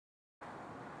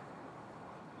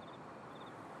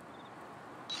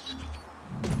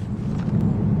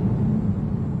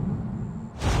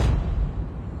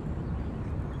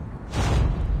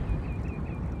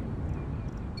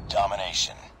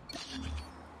domination.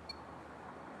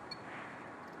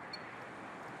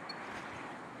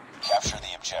 Capture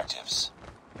the objectives.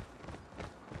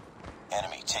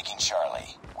 Enemy taking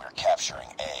Charlie. We're capturing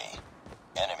A.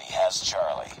 Enemy has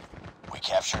Charlie. We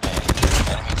captured A.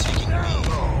 Enemy taking B.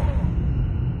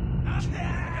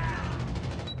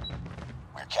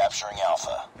 We're capturing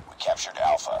Alpha. We captured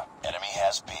Alpha. Enemy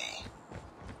has B.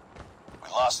 We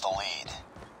lost the lead.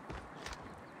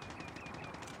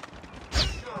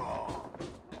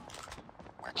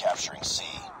 We're capturing C.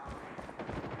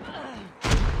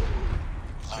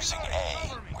 Losing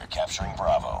A. We're capturing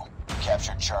Bravo. We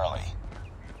captured Charlie.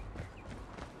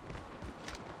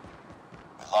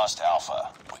 We lost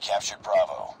Alpha. We captured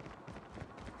Bravo.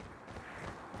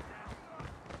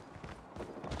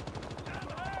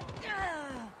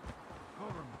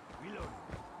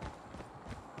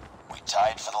 We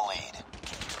tied for the lead.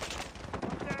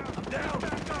 I'm down.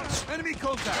 Enemy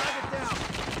contact. Drive it down.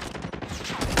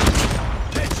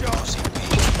 Losing B.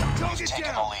 We've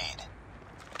taken the lead.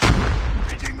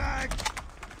 Changing mag.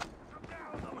 I'm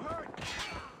down. I'm hurt.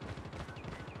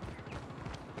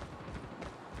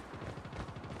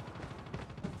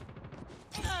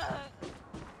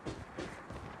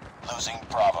 Losing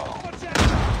Bravo. I'm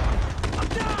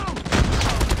down.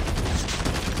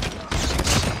 Losing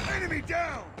C. Enemy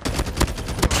down.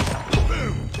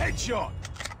 Boom. Headshot.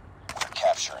 We're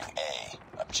capturing A.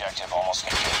 Objective almost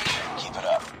complete. Keep it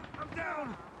up. I'm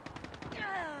down.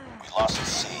 We lost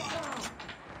C.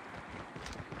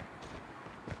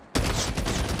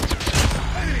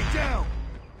 Enemy down.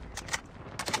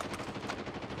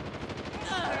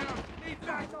 Need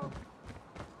backup.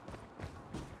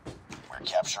 We're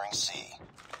capturing C.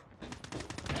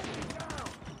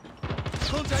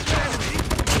 Contact the enemy.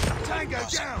 Tango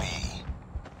Losing down. B.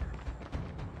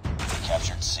 We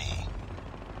captured C.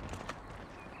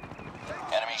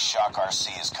 Enemy shock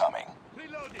RC is coming.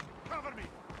 Reloading. Cover me.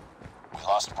 We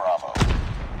lost Bravo.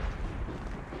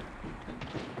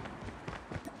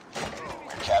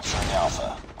 We're capturing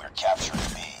Alpha. We're capturing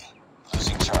B.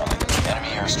 Losing Charlie. Enemy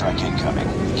airstrike incoming.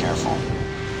 Be careful.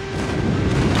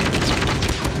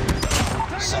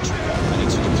 Sentry gun ready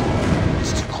to deploy.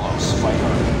 It's too close. Fight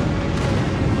hard.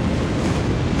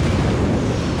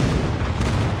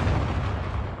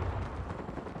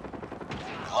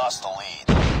 We lost the lead.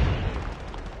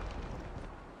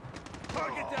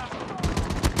 Target down.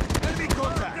 Enemy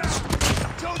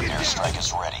contact. Target down. Airstrike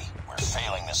is ready. We're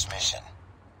failing this mission.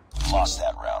 We lost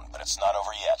that round, but it's not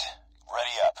over yet.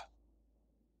 Ready up.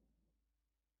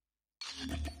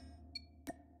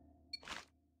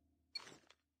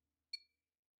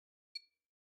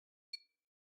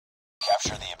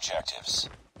 Capture the objectives.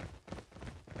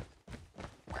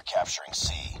 We're capturing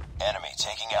C. Enemy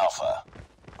taking Alpha.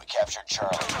 We captured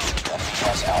Charlie. Enemy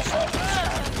has Alpha.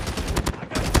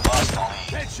 We lost the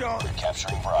lead. Headshot. We're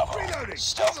capturing Bravo. Reloading.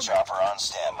 Stealth chopper on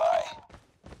standby.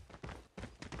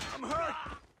 I'm hurt.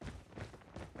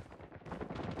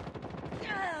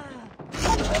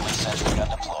 Friendly sentry gun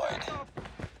deployed.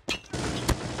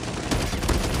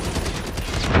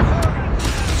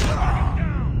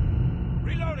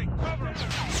 Reloading. Cover.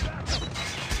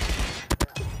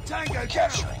 Tango down.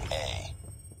 Capturing A.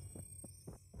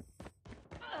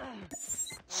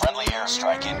 Friendly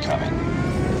airstrike incoming.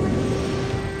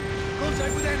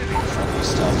 Contact with enemy. Friendly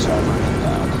stealth chopper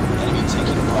inbound. Enemy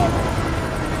taking Bravo.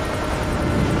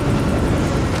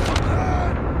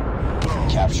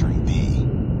 Capturing B.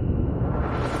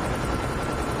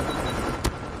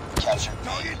 Captured B.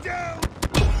 Target down.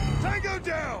 Tango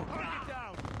down. Target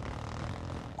down.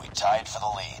 We tied for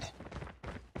the lead.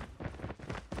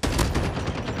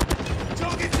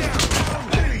 Target down.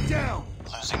 Enemy down.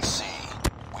 Losing C.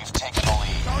 We've taken the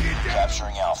lead. Target down.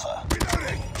 Capturing Alpha.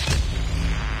 Reloading.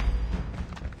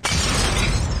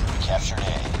 We captured A.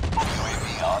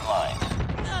 UAV online.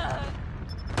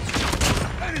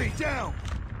 Enemy down.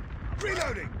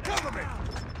 Reloading. Cover me.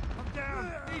 I'm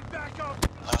down. Need backup.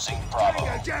 Losing Bravo.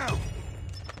 Tango down.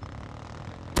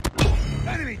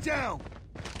 Enemy down.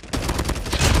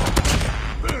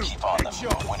 Boom. Keep on them.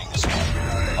 Headshot. We're winning this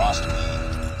one. Lost B.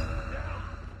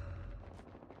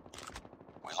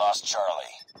 We lost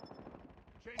Charlie.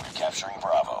 We're capturing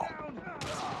Bravo.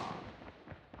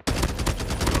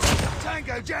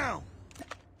 Tango down.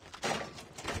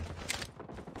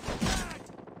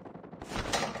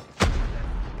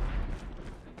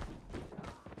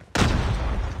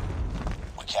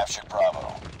 We captured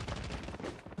Bravo.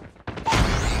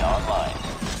 UAV online.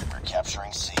 We're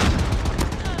capturing C.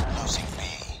 Losing B.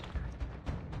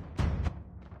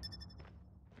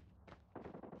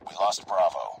 We lost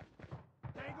Bravo.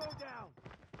 Tango down.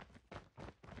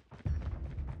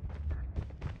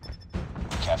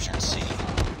 We captured C.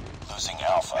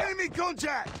 Enemy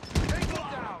contact! Take him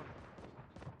down!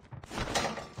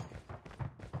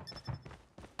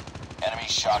 Enemy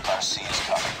shock RC is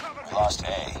coming. We lost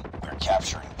A. We're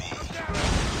capturing B.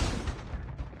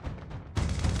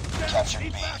 Captured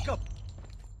Need B. backup!